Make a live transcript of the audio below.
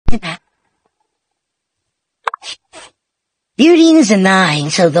Beauty is in the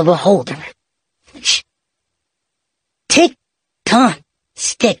eyes of the beholder. Tick, tock,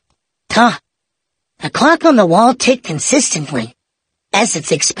 stick, tock. A clock on the wall ticked consistently, as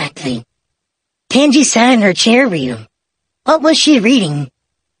it's expected. Tangy sat in her chair reading. What was she reading?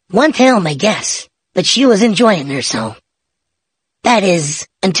 One tale, my guess, but she was enjoying herself. That is,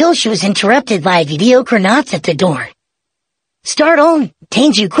 until she was interrupted by mediocre knocks at the door. Startled,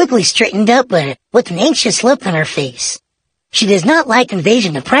 Tangy quickly straightened up with an anxious look on her face. She does not like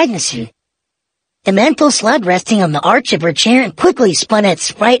invasion of privacy. The mental slug resting on the arch of her chair and quickly spun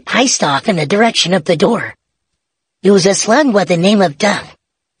its right eye stalk in the direction of the door. It was a slug with the name of Dove,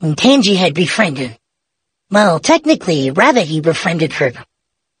 whom Tangy had befriended. Well, technically, rather he befriended her.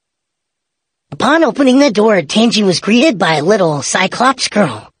 Upon opening the door, Tangy was greeted by a little cyclops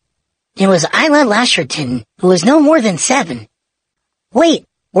girl. It was Isla Lasherton, who was no more than 7. Wait,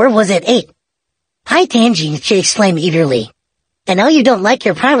 or was it 8? Hi Tangy, she exclaimed eagerly. I know you don't like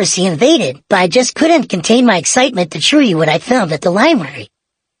your privacy invaded, but I just couldn't contain my excitement to show you what I found at the library.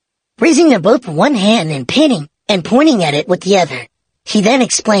 Raising them both with one hand and pointing at it with the other, he then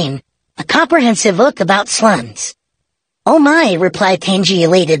explained, a comprehensive book about slugs. Oh my, replied Tangy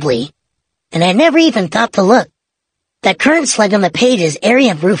elatedly. And I never even thought to look. That current slug on the page is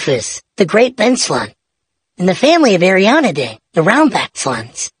Arian rufus, the great bent slug, in the family of Arianidae, the round-backed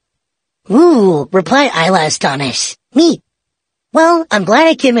slugs. Ooh, replied Isla astonished. Neat. Well, I'm glad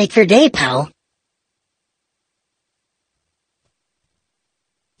I could make your day, pal.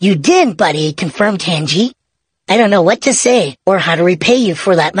 You did, buddy, confirmed Tangy. I don't know what to say, or how to repay you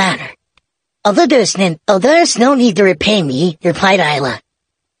for that matter. Although there's no need to repay me, replied Isla.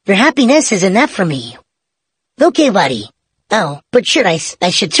 Your happiness is enough for me. Okay, buddy. Oh, but I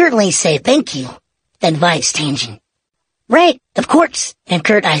should certainly say thank you, advised Tangy. Right, of course,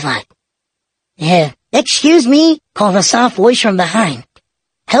 concurred Isla. Excuse me, called a soft voice from behind.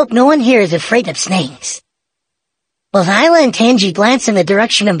 Hope no one here is afraid of snakes. Both Isla and Tangy glanced in the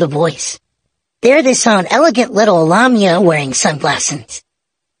direction of the voice. There they saw an elegant little lamia wearing sunglasses.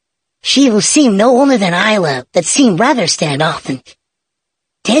 She who seemed no older than Isla, but seemed rather standoffish.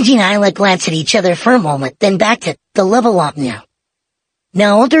 Tangy and Isla glanced at each other for a moment, then back at the little lamia.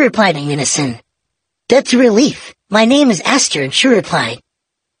 No, they replied in unison. That's a relief. My name is Esther, she replied.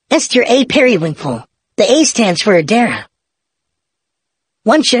 Esther A. Periwinkle. The A stands for Adara.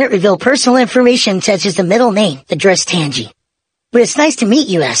 One shouldn't reveal personal information such as the middle name, addressed Tangy. But it's nice to meet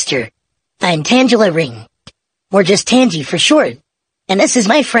you, Esther. I'm Tangela Ring. Or just Tangy for short. And this is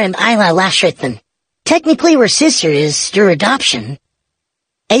my friend Isla Lasherton. Technically we're sisters through adoption.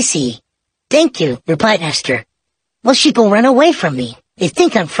 I see. Thank you, replied Esther. Well, she'll run away from me. They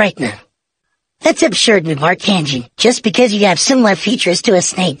think I'm frightened. That's absurd, remarked Tangy. Just because you have similar features to a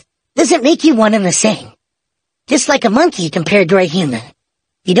snake doesn't make you one and the same. Just like a monkey compared to a human.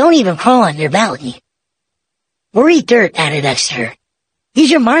 You don't even crawl on your belly. Worry dirt, added Esther. Use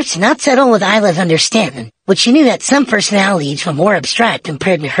your marks to not settle with Isla's understanding, which she knew that some personalities were more abstract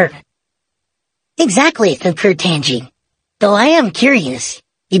compared to her. Exactly, concurred Tangy. Though I am curious,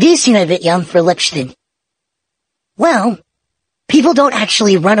 you do seem a bit young for lipstick. Well, people don't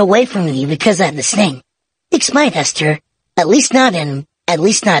actually run away from you because I'm the snake. Explained Esther. At least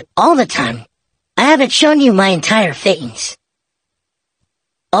not all the time. I haven't shown you my entire face.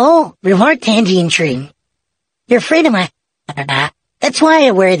 Oh, remarked Tangy intrigued. You're afraid of my... That's why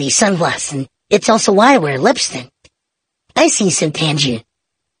I wear these sunglasses, and it's also why I wear lipstick. I see, said Tangy.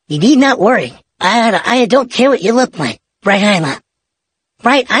 You need not worry. I don't care what you look like.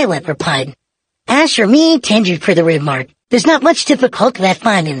 Bright Islet replied. As for me, Tangy further remarked, there's not much difficulty I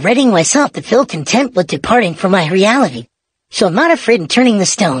find in readying myself to feel content with departing from my reality. So I'm not afraid of turning the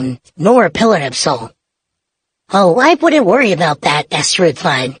stone, nor a pillar of salt. Oh, I wouldn't worry about that, Esther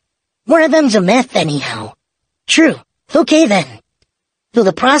replied. One of them's a myth anyhow. True. Okay then. Through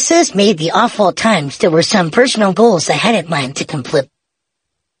the process made the awful times, there were some personal goals I had in mind to complete.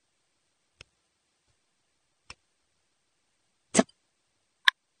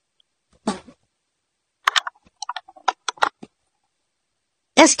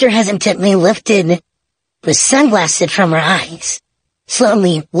 Esther hesitantly lifted the sunglasses from her eyes,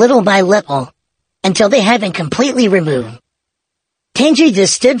 slowly, little by little, until they had been completely removed. Tangy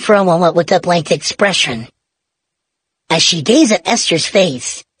just stood for a moment with a blank expression. As she gazed at Esther's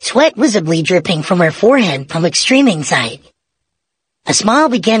face, sweat visibly dripping from her forehead from extreme anxiety. A smile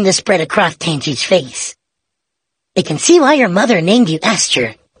began to spread across Tangy's face. I can see why your mother named you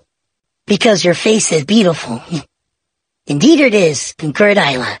Esther. Because your face is beautiful. Indeed it is, concurred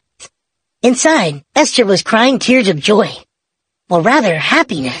Isla. Inside, Esther was crying tears of joy. or rather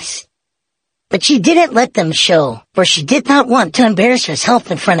happiness. But she didn't let them show, for she did not want to embarrass herself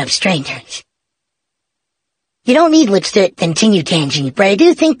in front of strangers. You don't need lipstick, continued Tangy, but I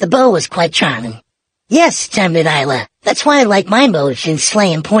do think the bow was quite charming. Yes, chimed in Isla, that's why I like my motion,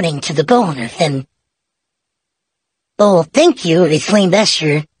 slaying, pointing to the bow on her thin. Oh, thank you, exclaimed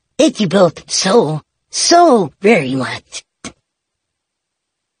Esther. Thank you both so very much.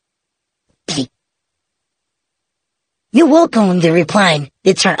 You're welcome, they replied.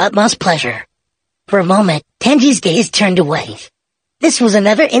 It's our utmost pleasure. For a moment, Tangy's gaze turned away. This was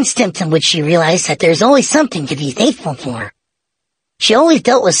another instant in which she realized that there's always something to be thankful for. She always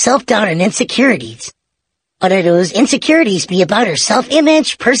dealt with self-doubt and insecurities. Whether those insecurities be about her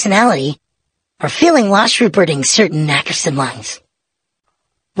self-image, personality, or feeling lost reporting certain Ackerson lines.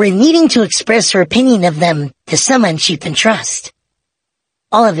 Or needing to express her opinion of them to someone she can trust.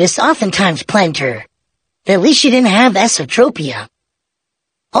 All of this oftentimes plagued her, but at least she didn't have esotropia,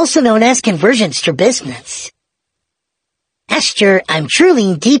 also known as conversion strabismus. Esther, I'm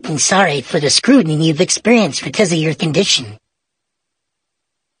truly deeply sorry for the scrutiny you've experienced because of your condition.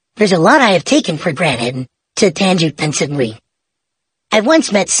 There's a lot I have taken for granted, said Tangy pensively. I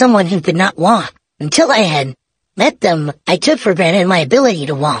once met someone who could not walk. Until I had met them, I took for granted my ability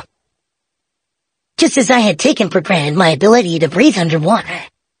to walk. Just as I had taken for granted my ability to breathe underwater.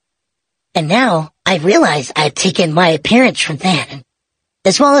 And now, I realize I have taken my appearance for granted,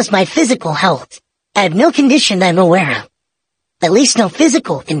 as well as my physical health. I have no condition I'm aware of. At least no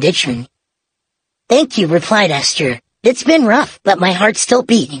physical condition. Thank you, replied Esther. It's been rough, but my heart's still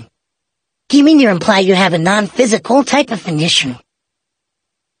beating. Do you mean you imply you have a non-physical type of condition?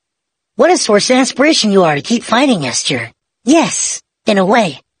 What a source of inspiration you are to keep fighting, Esther. Yes, in a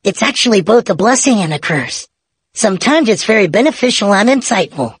way, it's actually both a blessing and a curse. Sometimes it's very beneficial and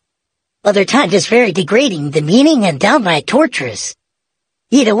insightful. Other times it's very degrading, demeaning, and downright torturous.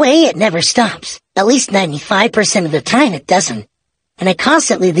 Either way, it never stops. At least 95% of the time it doesn't. And it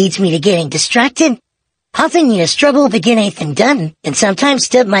constantly leads me to getting distracted, causing me to struggle to get anything done, and sometimes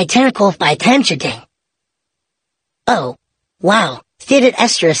stub my tentacle by tangenting. Oh, wow, stated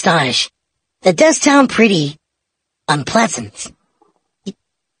Esther astonished. That does sound pretty unpleasant.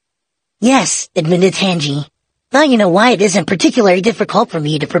 Yes, admitted Tangy. Now you know why it isn't particularly difficult for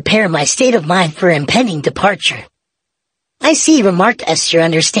me to prepare my state of mind for impending departure. I see, remarked Esther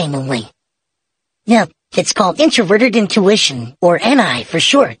understandingly. Yep, it's called introverted intuition, or NI for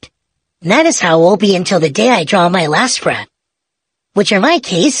short. And that is how it will be until the day I draw my last breath. Which in my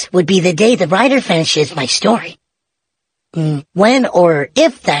case would be the day the writer finishes my story. When or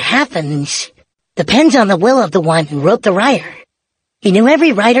if that happens depends on the will of the one who wrote the writer. He knew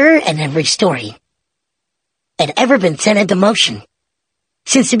every writer and every story had ever been set into motion.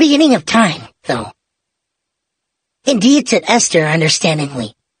 Since the beginning of time, though. Indeed, said Esther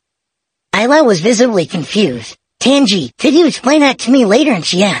understandingly. Isla was visibly confused. Tangy, could you explain that to me later? And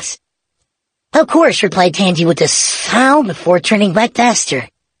she asked. Of course, replied Tangy with a smile before turning back to Esther.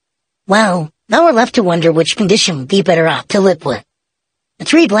 Well, now we're left to wonder which condition would be better off to live with. The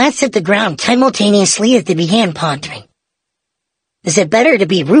three glanced at the ground simultaneously as they began pondering. Is it better to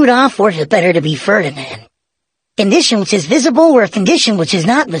be Rudolph or is it better to be Ferdinand? Condition which is visible or a condition which is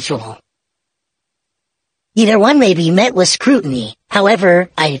not visible? Either one may be met with scrutiny. However,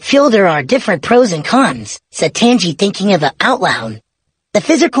 I feel there are different pros and cons, said Tangy, thinking of it out loud. The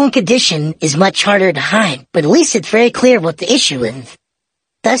physical condition is much harder to hide, but at least it's very clear what the issue is.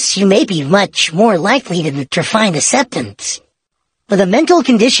 Thus, you may be much more likely to find acceptance. With a mental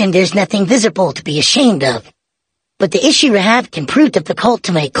condition, there's nothing visible to be ashamed of. But the issue you have can prove difficult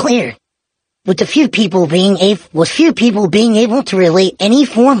to make clear. With few people being able to relate any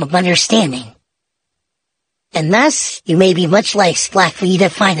form of understanding. And thus, you may be much less likely to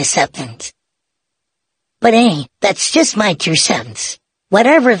find acceptance. But hey, that's just my 2 cents.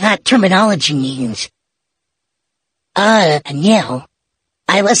 Whatever that terminology means. No.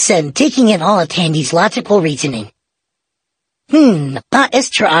 Isla said, taking in all of Tandy's logical reasoning. Thought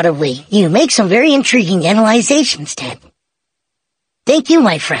Esther audibly. You make some very intriguing analyzations, Ted. Thank you,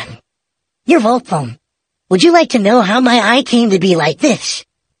 my friend. You're welcome. Would you like to know how my eye came to be like this?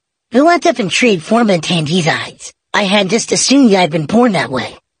 A lot of intrigue formed in Tandy's eyes. I had just assumed I'd been born that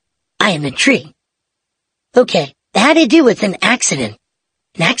way. I am intrigued. Okay, that had to do with an accident.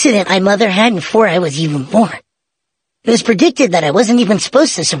 An accident my mother had before I was even born. It was predicted that I wasn't even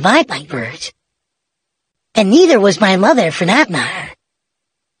supposed to survive my birth. And neither was my mother, for that matter.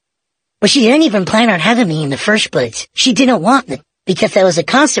 But she didn't even plan on having me in the first place. She didn't want me, because that was a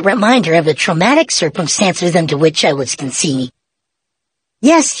constant reminder of the traumatic circumstances into which I was conceived.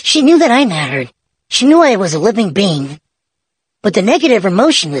 Yes, she knew that I mattered. She knew I was a living being. but the negative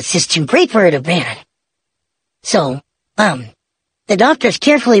emotion was just too great for her to bear. So, the doctors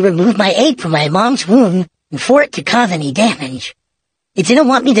carefully removed my egg from my mom's womb and for it to cause any damage. They didn't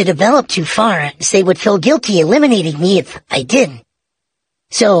want me to develop too far, as they would feel guilty eliminating me if I didn't.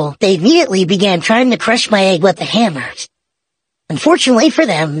 So, they immediately began trying to crush my egg with the hammers. Unfortunately for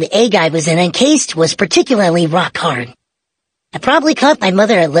them, the egg I was encased was particularly rock hard. I probably caught my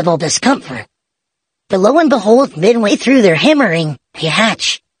mother at little discomfort. But lo and behold, midway through their hammering, I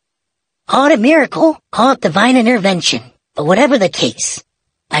hatched. Call it a miracle, call it divine intervention, but whatever the case,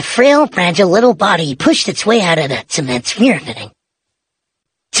 my frail, fragile little body pushed its way out of that cement smear fitting.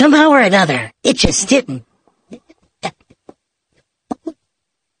 Somehow or another, it just didn't.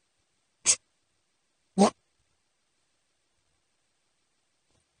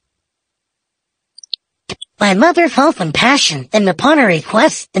 My mother fell from passion, and upon her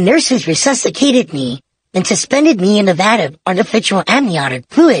request, the nurses resuscitated me and suspended me in a vat of artificial amniotic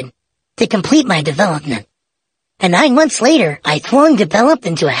fluid to complete my development. And 9 months later, I fully developed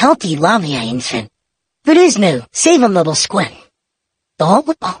into a healthy lamia infant. Good is new, save a little squint. My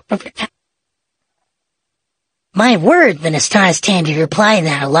word, the Nastas Tandy replied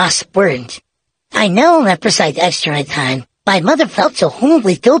at a loss of words. I know that precise extra time, my mother felt so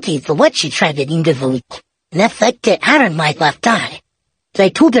horribly guilty for what she tried to do, and affected out on my left eye. So I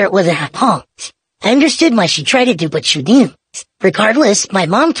told her it wasn't her fault. I understood why she tried to do what she did. Regardless, my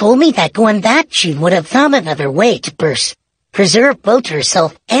mom told me that going back she would have found another way to preserve both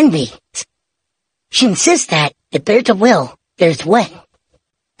herself and me. She insists that, if there's a will, there's a way.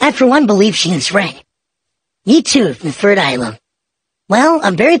 I for one believe she is right. Me too, the third island. Well,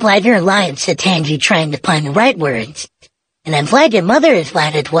 I'm very glad you're alive, said Tangy, trying to find the right words. And I'm glad your mother is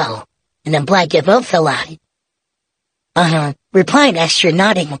glad as well. And I'm glad you both alive. Replied Esther,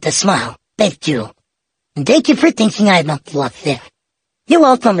 nodding with a smile. Thank you. And thank you for thinking I don't love there. You're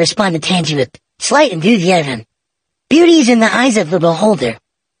welcome, responded Tangy with slight enthusiasm. Beauty is in the eyes of the beholder.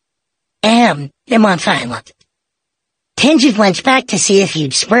 I'm on silent. Tangy glanced back to see if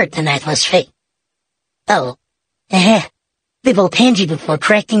you'd spurt the knifeless fate. Oh, little Tangy before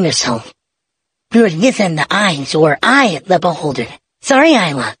correcting herself. Good within the eyes or eye of the beholder. Sorry,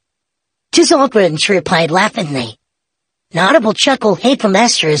 Isla. Just awkward, and she replied laughingly. An audible chuckle came from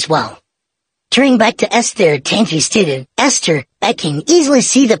Esther as well. Turning back to Esther, Tangy stated, Esther, I can easily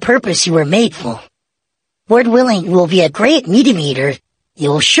see the purpose you were made for. Lord willing, you will be a great mediator. You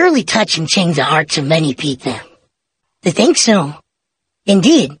will surely touch and change the hearts of many people. I think so.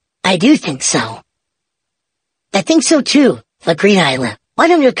 Indeed, I do think so. I think so too, agreed Isla. Why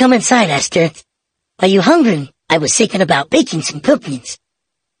don't you come inside, Esther? Are you hungry? I was thinking about baking some cookies.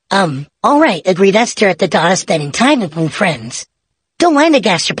 All right, agreed Esther at the thought of spending time with new friends. Don't mind the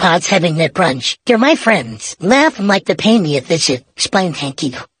gastropods having their brunch. They're my friends. Laugh and like to pay me a visit, explained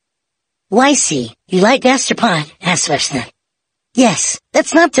Hanky. Well, I see. You like gastropod? Asked Weston. Yes,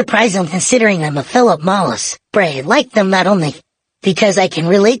 that's not surprising considering I'm a fellow mollusc, but I like them not only because I can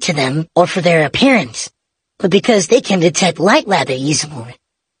relate to them or for their appearance, but because they can detect light rather easily.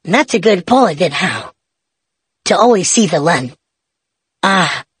 And that's a good point at how. To always see the light.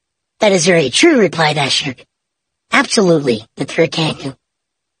 Ah, that is very true, replied Asher. Absolutely, the trick Hanky.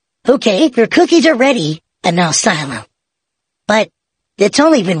 Okay, your cookies are ready, and now silent. But it's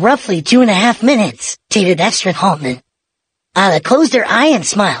only been roughly 2.5 minutes, stated Esther Holman. Isla closed her eye and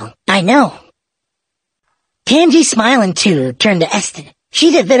smiled. I know. Tangy, smiling too, turned to Esther.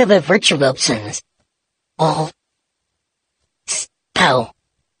 She's a bit of a virtuoso. Oh. Pow.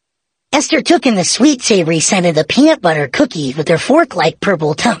 Esther took in the sweet, savory scent of the peanut butter cookie with her fork-like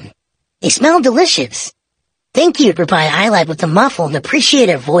purple tongue. They smelled delicious. Thank you, replied Isla with a muffled,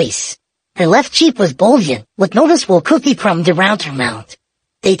 appreciative voice. Her left cheek was bulging, with noticeable cookie crumbs around her mouth.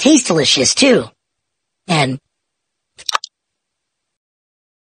 They taste delicious, too. And